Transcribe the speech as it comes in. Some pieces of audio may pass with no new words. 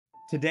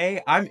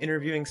Today, I'm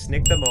interviewing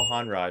Snigdha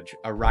Mohanraj,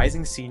 a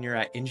rising senior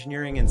at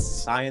Engineering and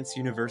Science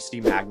University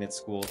Magnet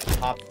School,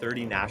 top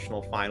 30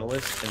 national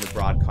finalist in the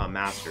Broadcom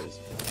Masters.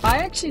 I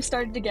actually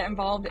started to get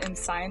involved in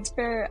science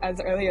fair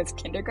as early as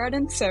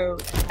kindergarten.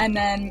 And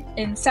then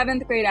in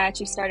seventh grade, I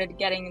actually started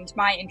getting into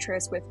my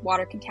interest with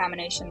water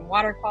contamination and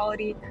water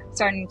quality,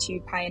 starting to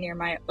pioneer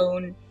my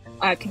own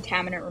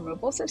contaminant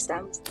removal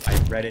systems. I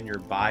read in your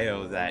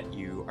bio that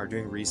you are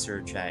doing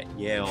research at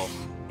Yale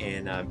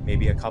in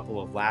maybe a couple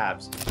of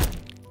labs.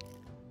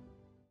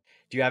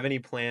 Do you have any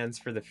plans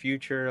for the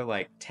future,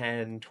 like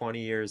 10, 20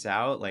 years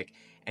out? Like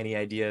any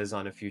ideas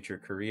on a future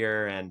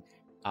career? And,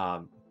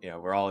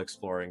 we're all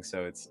exploring,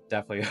 so it's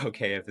definitely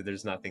okay if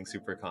there's nothing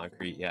super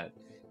concrete yet.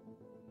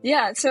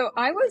 Yeah, so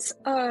I was,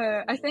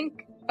 I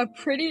think, a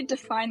pretty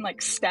defined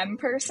like STEM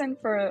person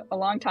for a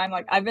long time.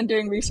 Like I've been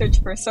doing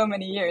research for so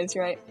many years,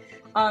 right?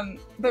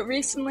 But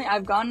recently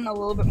I've gotten a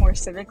little bit more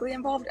civically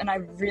involved, and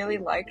I've really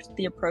liked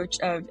the approach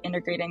of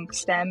integrating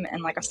STEM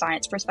and like a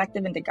science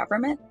perspective into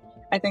government.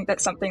 I think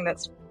that's something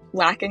that's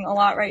lacking a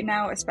lot right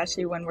now,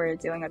 especially when we're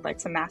dealing with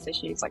like some mass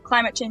issues like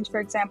climate change, for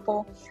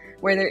example,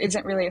 where there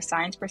isn't really a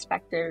science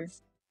perspective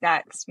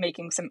that's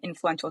making some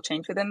influential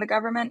change within the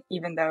government,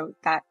 even though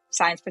that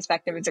science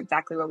perspective is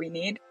exactly what we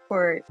need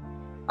for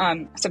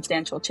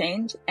substantial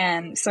change.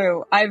 And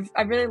so I've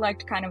really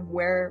liked kind of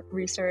where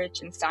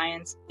research and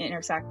science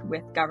intersect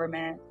with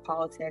government,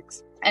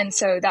 politics. And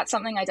so that's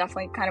something I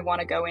definitely kind of want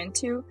to go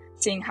into,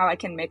 seeing how I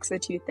can mix the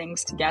two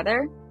things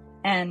together.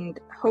 And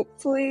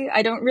hopefully,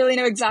 I don't really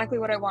know exactly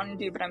what I want to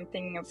do, but I'm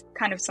thinking of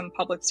kind of some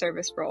public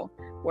service role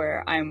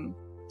where I'm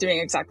doing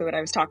exactly what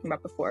I was talking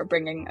about before,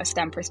 bringing a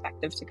STEM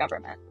perspective to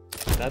government.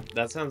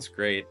 That sounds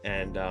great.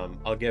 And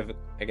I'll give,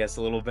 I guess,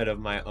 a little bit of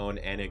my own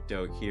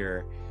anecdote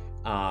here.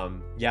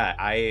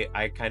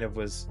 I kind of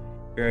was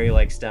very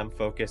like STEM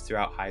focused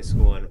throughout high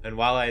school. And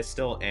while I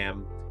still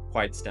am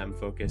quite STEM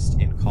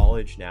focused in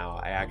college now,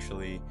 I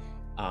actually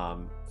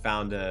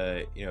found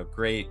a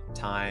great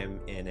time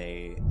in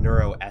a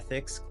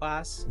neuroethics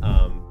class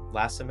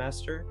last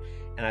semester,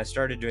 and I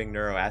started doing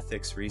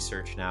neuroethics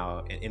research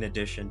now in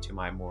addition to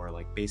my more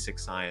like basic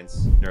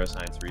science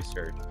neuroscience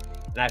research,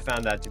 and I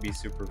found that to be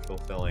super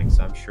fulfilling.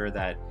 So I'm sure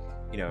that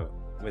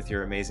with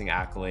your amazing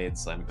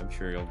accolades, I'm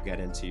sure you'll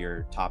get into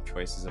your top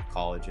choices of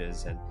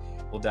colleges, and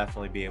we'll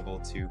definitely be able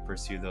to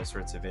pursue those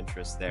sorts of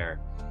interests there.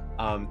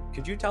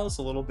 Could you tell us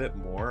a little bit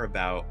more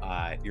about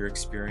your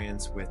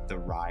experience with the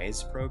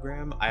RISE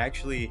program? I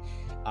actually,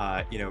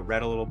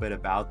 read a little bit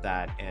about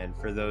that. And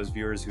for those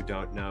viewers who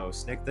don't know,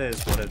 Snigdha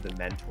is one of the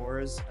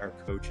mentors or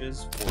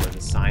coaches for the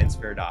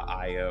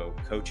ScienceFair.io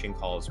coaching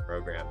calls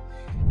program.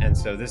 And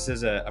so this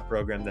is a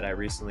program that I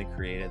recently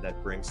created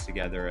that brings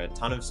together a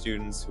ton of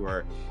students who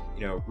are,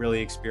 really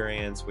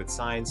experienced with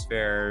science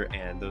fair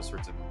and those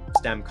sorts of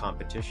STEM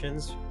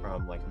competitions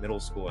from like middle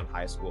school and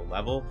high school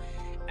level.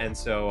 And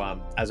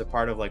so as a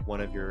part of like one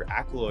of your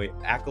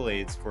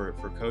accolades for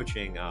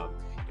coaching, I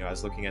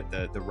was looking at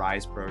the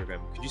RISE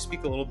program. Could you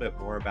speak a little bit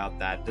more about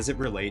that? Does it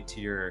relate to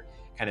your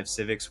kind of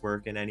civics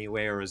work in any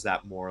way, or is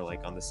that more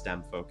like on the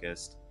STEM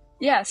focused?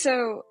 Yeah,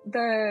 so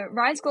the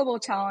RISE Global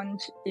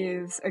Challenge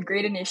is a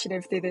great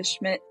initiative through the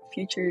Schmidt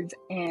Futures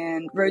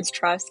and Rhodes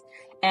Trust.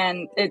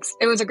 And it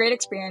was a great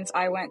experience.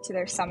 I went to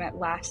their summit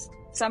last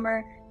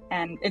summer,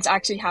 and it's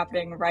actually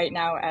happening right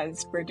now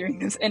as we're doing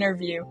this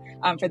interview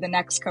for the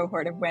next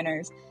cohort of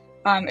winners.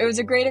 It was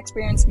a great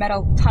experience, met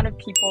a ton of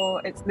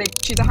people. They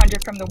choose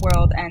 100 from the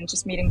world, and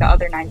just meeting the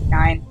other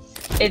 99.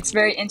 It's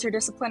very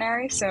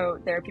interdisciplinary, so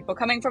there are people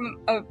coming from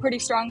a pretty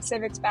strong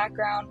civics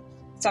background.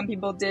 Some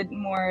people did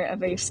more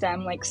of a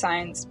STEM, like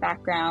science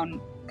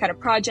background kind of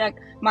project.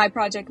 My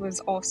project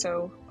was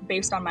also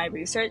based on my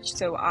research,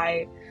 so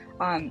I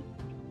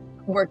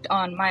worked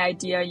on my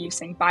idea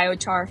using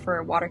biochar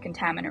for water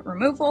contaminant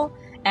removal.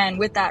 And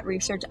with that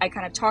research, I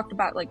kind of talked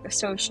about like the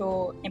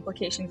social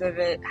implications of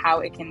it, how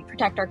it can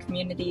protect our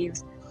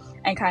communities,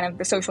 and kind of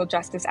the social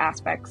justice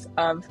aspects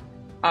of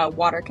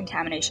water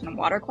contamination and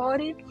water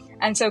quality.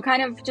 And so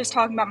kind of just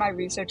talking about my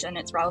research and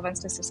its relevance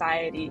to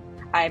society,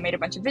 I made a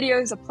bunch of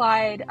videos,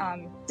 applied,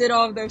 did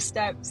all of those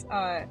steps,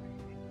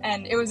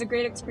 and it was a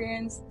great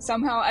experience.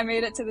 Somehow I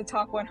made it to the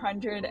top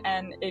 100,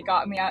 and it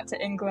got me out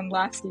to England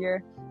last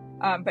year.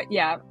 But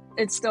yeah,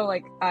 it's still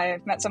like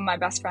I've met some of my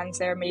best friends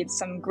there, made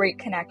some great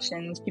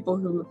connections, people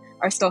who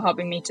are still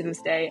helping me to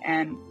this day.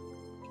 And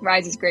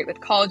RISE is great with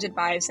college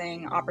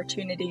advising,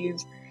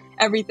 opportunities,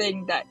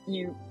 everything that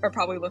you are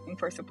probably looking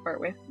for support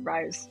with.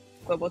 RISE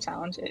Global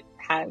Challenge, it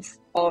has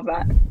all of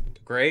that.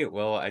 Great.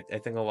 Well, I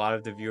think a lot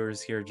of the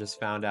viewers here just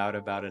found out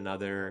about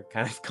another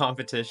kind of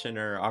competition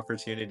or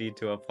opportunity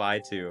to apply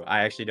to.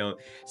 I actually don't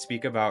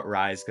speak about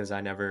Rise because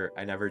I never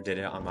did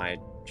it on my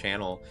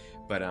channel,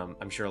 but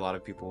I'm sure a lot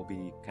of people will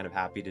be kind of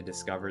happy to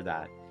discover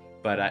that.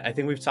 But I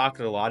think we've talked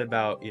a lot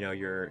about,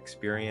 your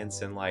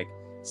experience in like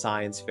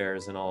science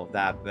fairs and all of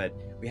that, but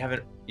we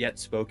haven't yet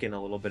spoken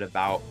a little bit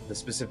about the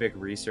specific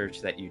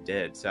research that you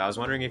did. So I was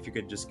wondering if you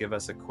could just give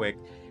us a quick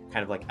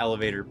kind of like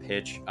elevator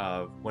pitch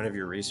of one of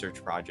your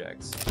research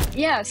projects.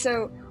 Yeah,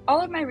 so All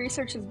of my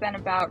research has been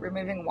about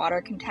removing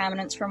water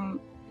contaminants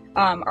from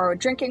our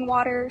drinking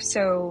water.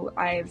 So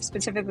I've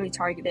specifically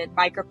targeted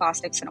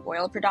microplastics and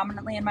oil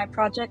predominantly in my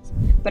projects,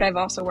 but I've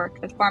also worked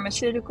with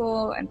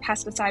pharmaceutical and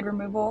pesticide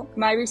removal.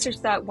 My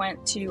research that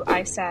went to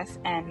ISEF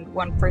and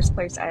won first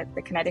place at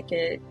the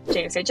Connecticut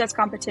JSHS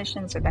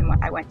competition, so then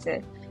when I went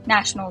to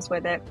nationals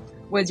with it,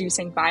 was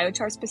using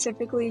biochar,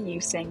 specifically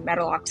using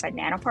metal oxide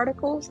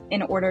nanoparticles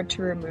in order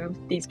to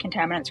remove these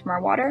contaminants from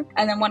our water.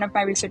 And then one of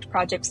my research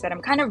projects that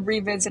I'm kind of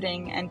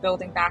revisiting and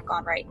building back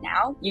on right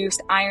now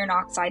used iron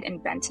oxide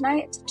and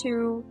bentonite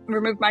to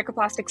remove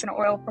microplastics and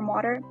oil from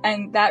water.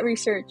 And that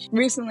research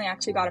recently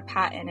actually got a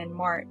patent in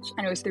March,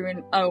 and it was through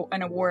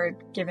an award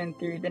given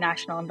through the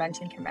National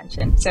Invention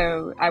Convention.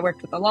 So I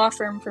worked with a law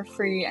firm for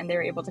free, and they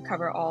were able to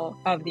cover all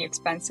of the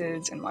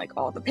expenses and like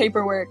all the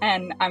paperwork.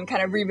 And I'm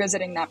kind of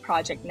revisiting that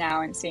project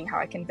now and seeing how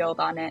I can build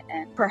on it,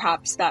 and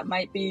perhaps that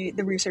might be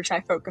the research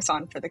I focus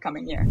on for the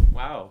coming year.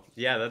 Wow.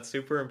 Yeah, that's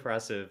super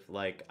impressive.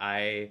 Like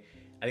I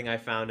think I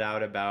found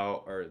out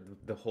about or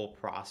the whole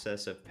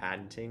process of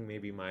patenting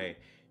maybe my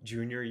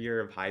junior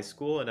year of high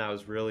school, and I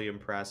was really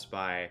impressed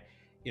by,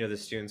 the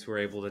students who were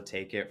able to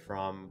take it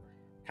from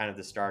kind of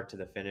the start to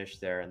the finish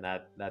there, and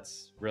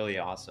that's really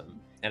awesome.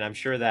 And I'm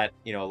sure that,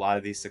 a lot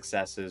of these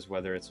successes,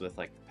 whether it's with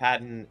like the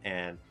patent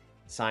and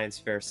science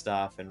fair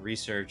stuff and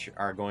research,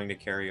 are going to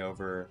carry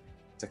over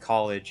to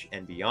college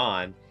and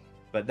beyond.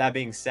 But that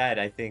being said,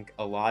 I think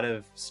a lot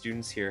of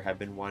students here have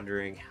been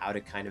wondering how to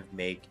kind of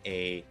make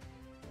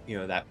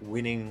that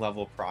winning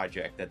level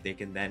project that they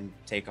can then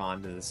take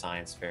on to the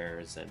science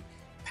fairs and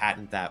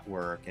patent that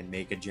work and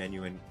make a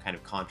genuine kind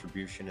of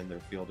contribution in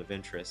their field of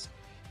interest.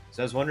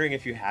 So I was wondering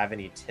if you have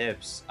any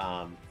tips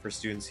for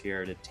students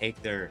here to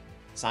take their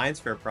science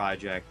fair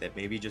project that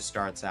maybe just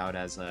starts out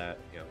as a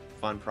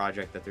fun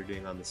project that they're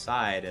doing on the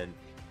side and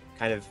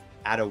kind of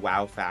add a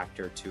wow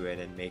factor to it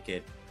and make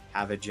it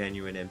have a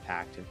genuine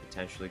impact and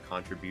potentially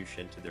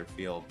contribution to their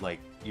field, like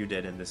you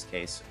did in this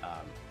case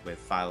with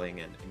filing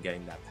and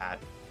getting that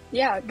patent.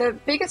 Yeah, the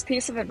biggest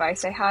piece of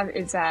advice I have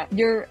is that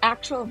your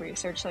actual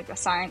research, like the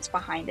science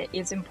behind it,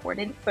 is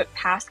important, but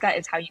past that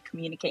is how you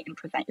communicate and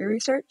present your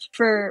research.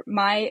 For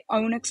my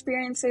own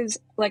experiences,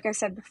 like I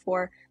said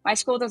before, my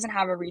school doesn't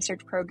have a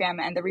research program,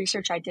 and the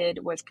research I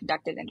did was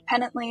conducted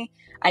independently.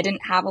 I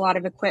didn't have a lot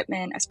of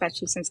equipment,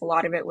 especially since a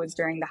lot of it was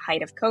during the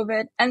height of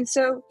COVID. And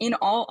so, in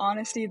all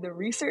honesty, the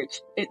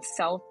research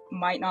itself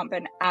might not have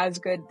been as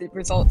good. The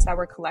results that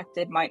were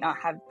collected might not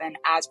have been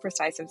as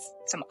precise as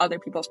some other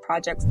people's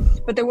projects,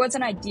 but there was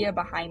an idea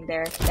behind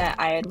there that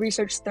I had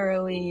researched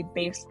thoroughly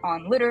based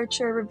on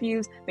literature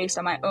reviews, based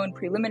on my own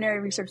preliminary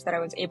research that I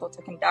was able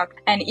to conduct.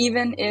 And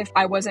even if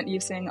I wasn't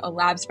using a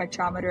lab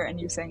spectrometer and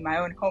using my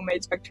own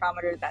homemade spectrometer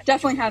that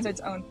definitely has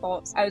its own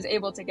faults, I was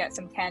able to get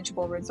some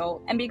tangible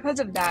results. And because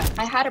of that,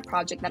 I had a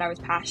project that I was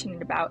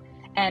passionate about,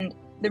 and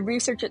the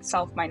research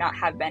itself might not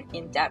have been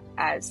in-depth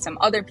as some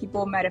other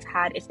people might have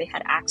had if they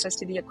had access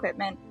to the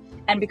equipment.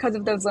 And because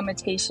of those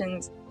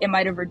limitations, it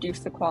might have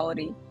reduced the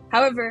quality.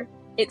 However,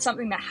 it's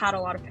something that had a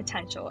lot of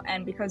potential.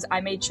 And because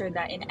I made sure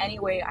that in any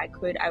way I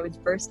could, I was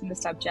versed in the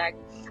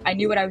subject, I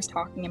knew what I was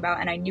talking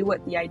about, and I knew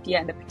what the idea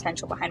and the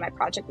potential behind my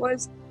project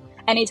was.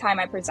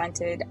 Anytime I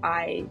presented,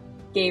 I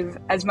gave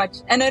as much,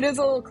 and it is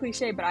a little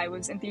cliche, but I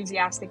was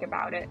enthusiastic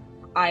about it.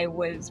 I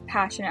was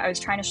passionate. I was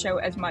trying to show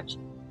as much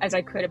as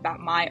I could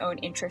about my own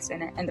interest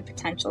in it and the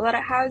potential that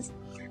it has,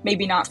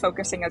 maybe not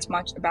focusing as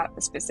much about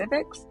the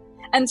specifics.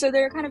 And so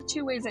there are kind of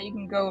two ways that you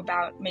can go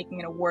about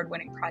making an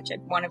award-winning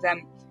project. One of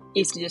them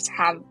is to just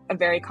have a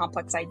very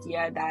complex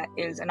idea that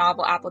is a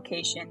novel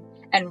application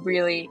and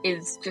really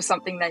is just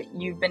something that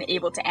you've been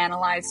able to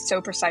analyze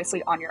so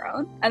precisely on your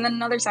own. And then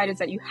another side is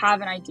that you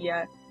have an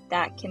idea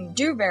that can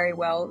do very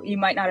well. You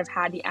might not have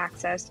had the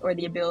access or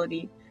the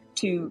ability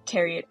to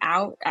carry it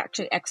out,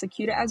 actually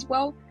execute it as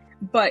well,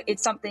 but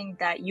it's something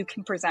that you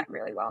can present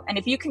really well. And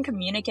if you can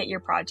communicate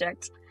your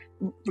project,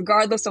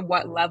 regardless of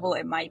what level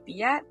it might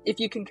be at, if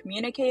you can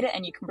communicate it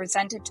and you can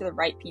present it to the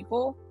right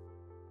people,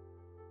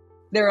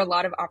 there are a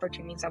lot of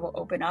opportunities that will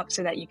open up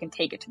so that you can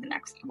take it to the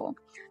next level.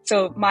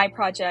 So my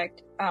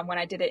project, when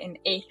I did it in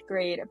 8th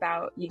grade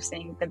about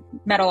using the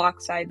metal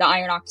oxide, the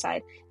iron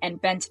oxide, and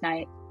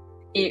bentonite,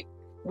 it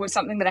was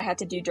something that I had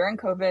to do during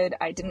COVID.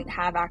 I didn't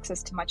have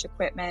access to much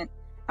equipment.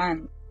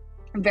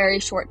 Very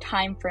short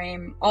time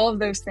frame, all of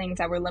those things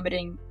that were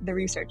limiting the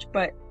research.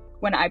 But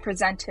when I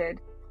presented,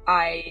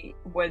 I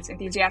was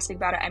enthusiastic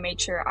about it. I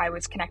made sure I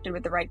was connected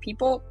with the right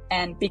people.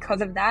 And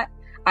because of that,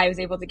 I was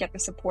able to get the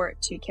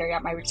support to carry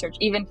out my research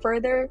even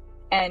further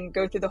and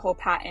go through the whole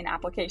patent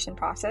application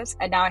process.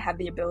 And now I have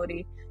the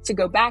ability to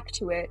go back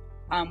to it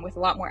with a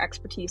lot more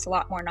expertise, a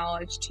lot more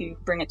knowledge to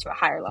bring it to a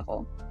higher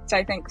level. So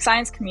I think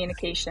science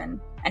communication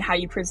and how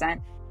you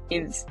present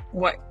is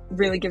what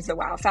really gives the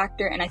wow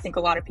factor. And I think a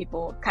lot of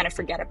people kind of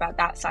forget about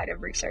that side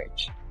of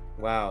research.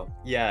 Wow.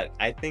 Yeah,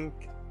 I think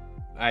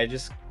I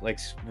just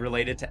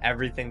related to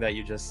everything that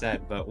you just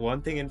said. But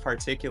one thing in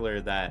particular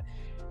that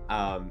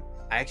I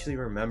actually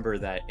remember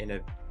that in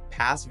a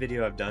past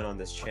video I've done on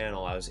this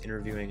channel, I was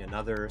interviewing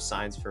another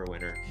science fair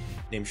winner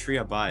named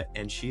Rishab,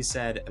 and she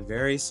said a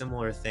very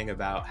similar thing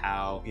about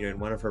how, in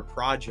one of her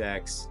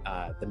projects,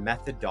 the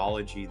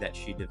methodology that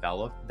she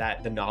developed,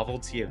 that the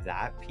novelty of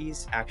that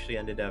piece actually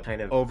ended up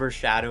kind of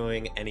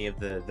overshadowing any of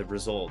the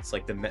results.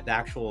 Like the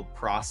actual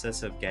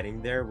process of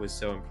getting there was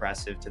so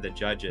impressive to the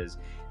judges.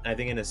 And I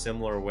think in a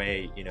similar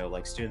way,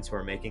 like students who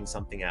are making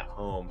something at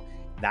home,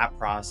 that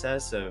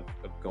process of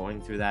going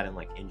through that and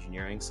like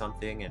engineering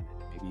something and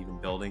maybe even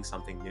building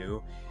something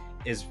new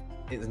is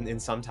in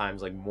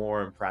sometimes like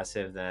more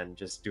impressive than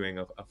just doing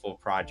a full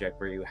project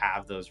where you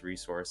have those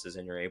resources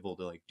and you're able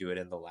to like do it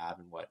in the lab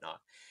and whatnot.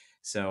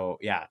 So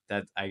yeah,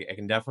 that I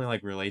can definitely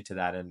like relate to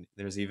that. And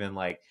there's even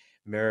like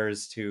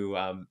mirrors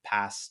to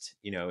past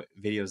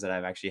videos that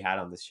I've actually had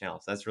on this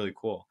channel, so that's really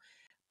cool.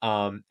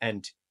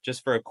 And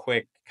just for a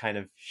quick kind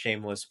of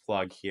shameless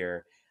plug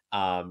here,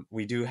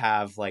 we do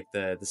have like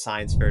the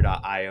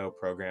sciencefair.io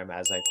program,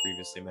 as I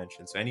previously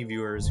mentioned. So any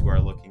viewers who are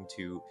looking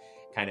to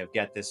kind of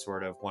get this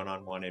sort of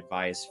one-on-one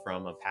advice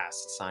from a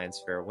past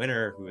science fair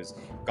winner who has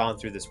gone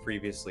through this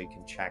previously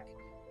can check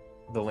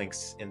the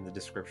links in the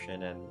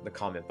description and the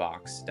comment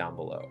box down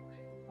below.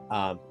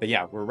 But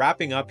yeah, we're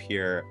wrapping up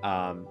here.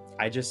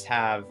 I just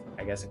have,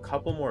 I guess, a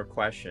couple more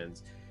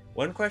questions.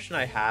 One question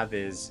I have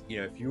is,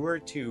 if you were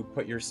to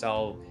put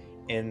yourself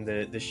in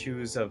the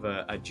shoes of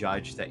a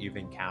judge that you've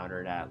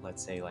encountered at,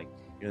 let's say, like,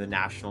 the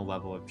national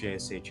level of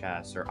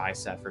JSHS or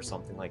ISEF or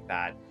something like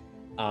that,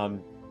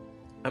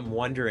 I'm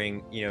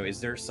wondering, is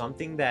there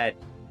something that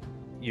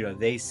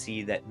they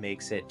see that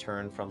makes it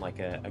turn from like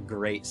a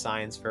great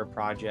science fair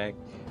project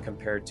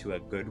compared to a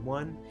good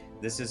one?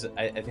 This is,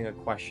 I think, a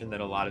question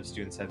that a lot of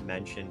students have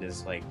mentioned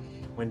is like,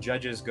 when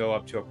judges go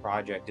up to a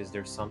project, is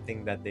there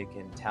something that they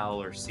can tell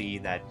or see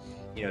that,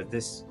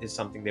 this is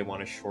something they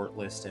want to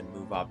shortlist and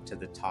move up to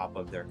the top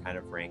of their kind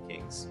of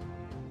rankings?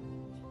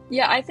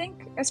 Yeah, I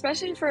think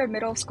especially for a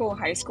middle school,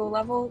 high school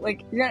level,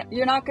 like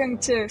you're not going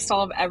to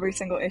solve every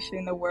single issue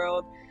in the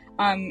world.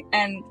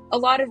 And a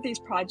lot of these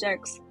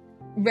projects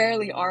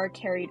rarely are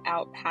carried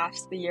out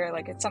past the year.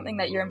 Like it's something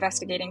that you're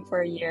investigating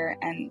for a year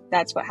and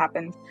that's what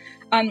happens.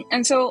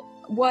 And so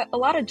what a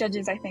lot of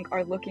judges I think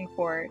are looking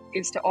for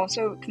is to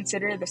also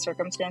consider the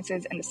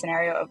circumstances and the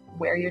scenario of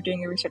where you're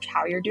doing your research,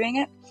 how you're doing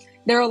it.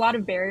 There are a lot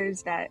of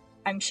barriers that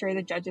I'm sure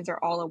the judges are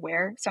all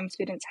aware some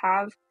students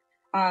have.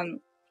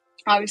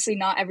 Obviously,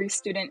 not every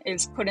student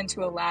is put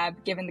into a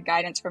lab, given the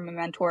guidance from a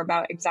mentor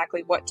about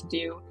exactly what to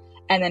do,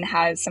 and then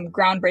has some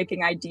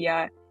groundbreaking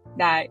idea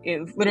that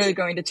is literally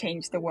going to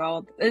change the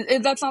world.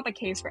 That's not the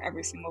case for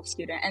every single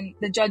student. And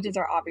the judges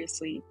are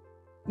obviously,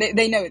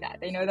 they know that.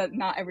 They know that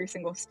not every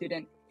single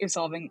student is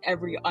solving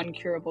every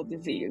uncurable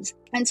disease.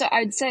 And so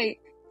I'd say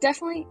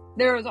definitely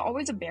there is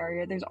always a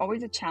barrier. There's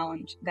always a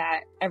challenge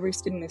that every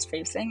student is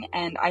facing.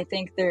 And I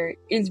think there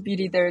is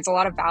beauty. There's a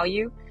lot of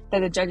value that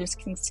the judges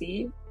can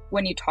see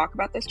when you talk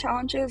about those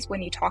challenges,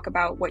 when you talk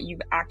about what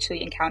you've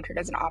actually encountered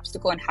as an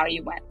obstacle and how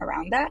you went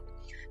around that.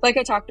 Like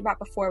I talked about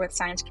before with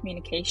science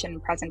communication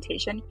and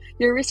presentation,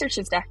 your research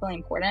is definitely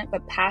important,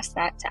 but past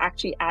that, to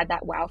actually add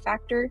that wow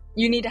factor,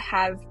 you need to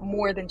have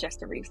more than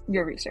just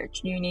your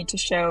research. You need to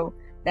show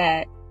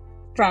that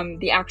from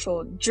the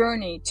actual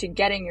journey to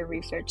getting your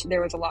research,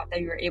 there was a lot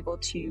that you were able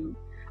to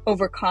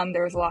overcome,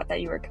 there was a lot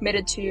that you were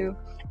committed to,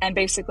 and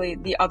basically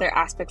the other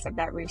aspects of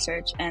that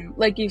research. And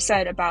like you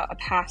said about a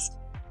past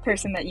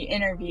person that you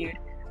interviewed,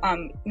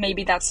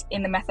 maybe that's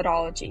in the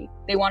methodology.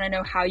 They want to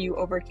know how you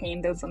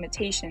overcame those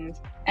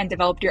limitations and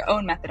developed your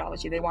own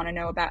methodology. They want to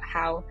know about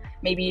how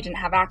maybe you didn't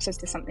have access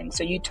to something,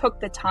 so you took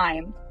the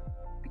time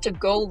to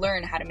go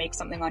learn how to make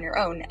something on your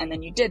own, and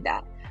then you did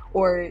that.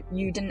 Or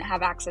you didn't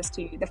have access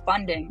to the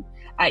funding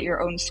at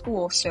your own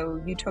school,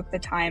 so you took the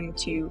time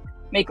to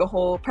make a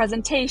whole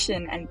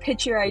presentation and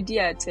pitch your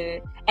idea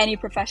to any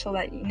professional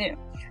that you knew.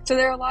 So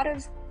there are a lot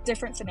of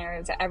different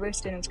scenarios that every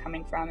student's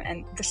coming from,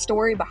 and the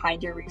story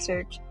behind your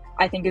research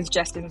I think is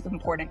just as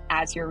important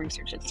as your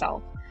research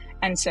itself.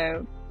 And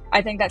so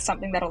I think that's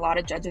something that a lot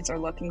of judges are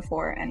looking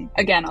for, and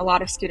again, a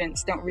lot of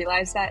students don't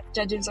realize that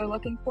judges are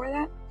looking for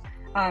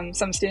that.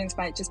 Some students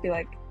might just be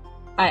like,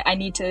 I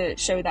need to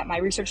show that my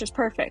research is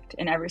perfect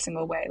in every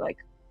single way. Like,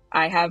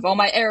 I have all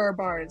my error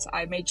bars,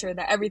 I made sure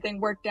that everything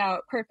worked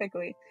out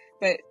perfectly.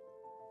 But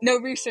no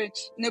piece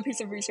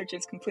of research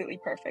is completely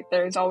perfect.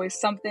 There is always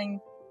something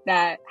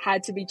that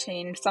had to be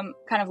changed, some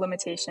kind of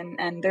limitation,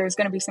 and there's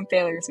going to be some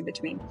failures in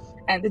between.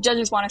 And the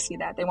judges want to see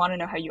that. They want to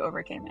know how you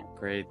overcame it.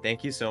 Great.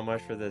 Thank you so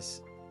much for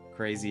this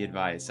crazy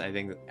advice. I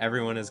think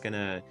everyone is going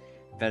to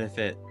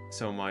benefit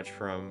so much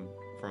from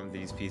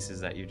these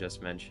pieces that you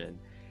just mentioned.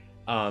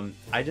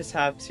 I just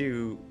have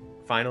to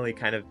finally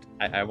kind of,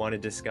 I want to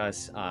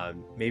discuss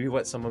maybe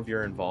what some of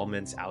your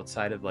involvements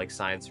outside of like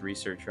science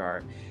research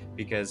are,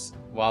 because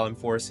while I'm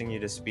forcing you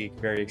to speak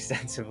very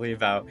extensively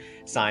about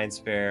science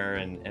fair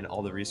and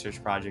all the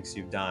research projects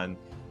you've done,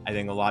 I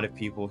think a lot of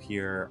people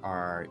here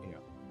are,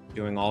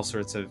 doing all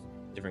sorts of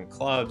different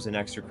clubs and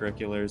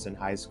extracurriculars in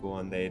high school,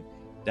 and they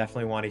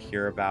definitely want to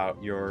hear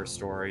about your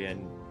story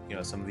and,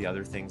 some of the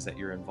other things that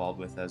you're involved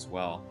with as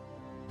well.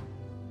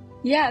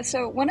 Yeah,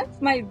 so one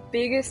of my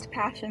biggest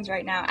passions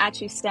right now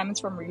actually stems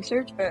from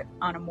research, but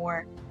on a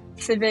more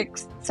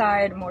civics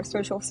side, more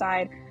social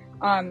side.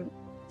 Um,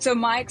 so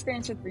my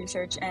experience with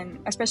research, and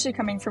especially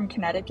coming from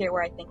Connecticut,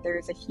 where I think there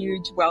is a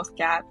huge wealth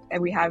gap,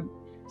 and we have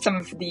some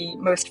of the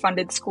most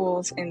funded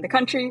schools in the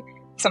country,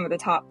 some of the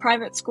top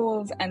private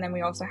schools, and then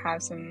we also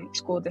have some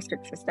school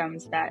district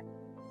systems that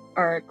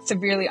are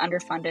severely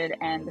underfunded,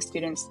 and the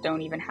students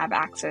don't even have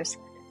access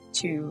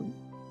to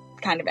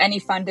kind of any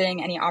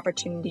funding, any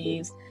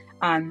opportunities,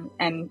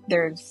 and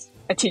there's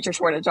a teacher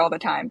shortage all the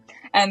time.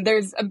 And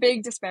there's a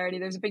big disparity.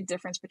 There's a big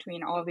difference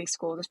between all of these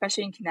schools,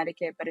 especially in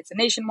Connecticut, but it's a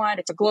nationwide,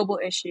 it's a global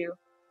issue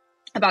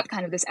about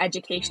kind of this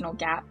educational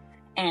gap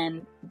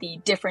and the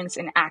difference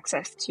in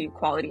access to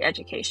quality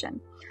education.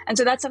 And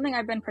so that's something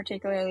I've been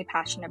particularly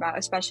passionate about,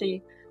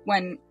 especially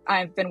when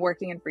I've been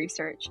working in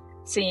research,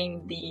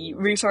 seeing the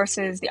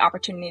resources, the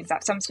opportunities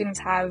that some students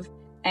have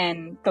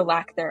and the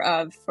lack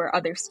thereof for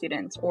other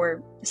students,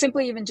 or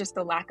simply even just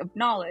the lack of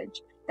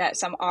knowledge that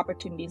some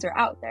opportunities are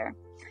out there.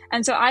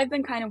 And so I've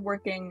been kind of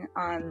working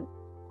on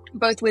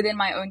both within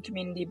my own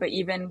community, but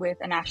even with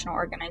a national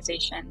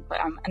organization,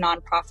 a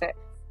nonprofit,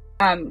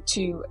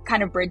 to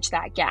kind of bridge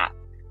that gap.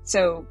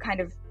 So,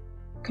 kind of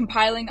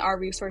compiling our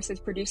resources,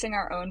 producing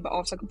our own, but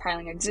also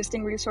compiling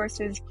existing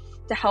resources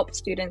to help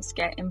students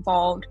get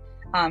involved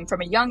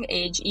from a young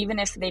age, even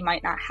if they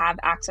might not have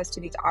access to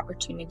these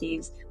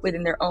opportunities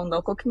within their own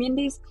local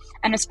communities.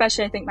 And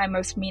especially, I think my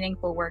most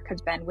meaningful work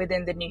has been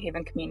within the New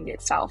Haven community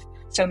itself.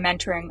 So,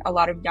 mentoring a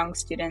lot of young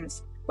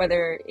students,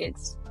 whether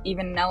it's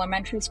even in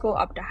elementary school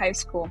up to high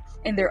school,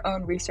 in their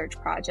own research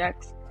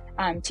projects,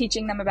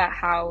 teaching them about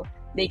how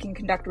they can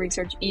conduct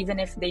research even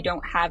if they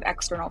don't have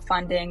external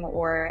funding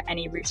or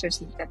any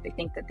resources that they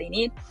think that they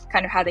need,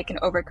 kind of how they can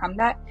overcome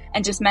that,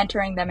 and just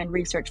mentoring them in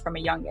research from a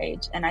young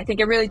age. And I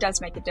think it really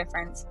does make a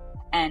difference.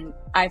 And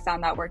I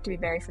found that work to be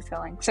very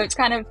fulfilling. So it's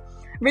kind of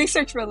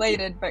research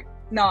related, but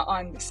not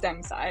on the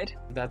STEM side.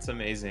 That's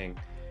amazing.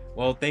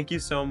 Well, thank you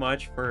so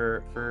much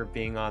for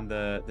being on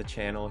the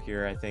channel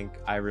here. I think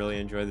I really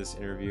enjoyed this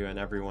interview, and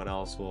everyone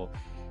else will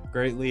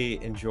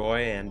greatly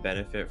enjoy and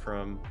benefit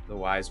from the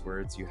wise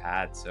words you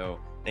had. So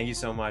thank you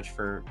so much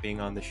for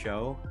being on the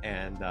show.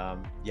 And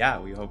yeah,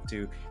 we hope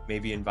to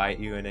maybe invite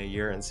you in a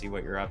year and see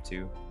what you're up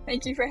to.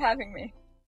 Thank you for having me.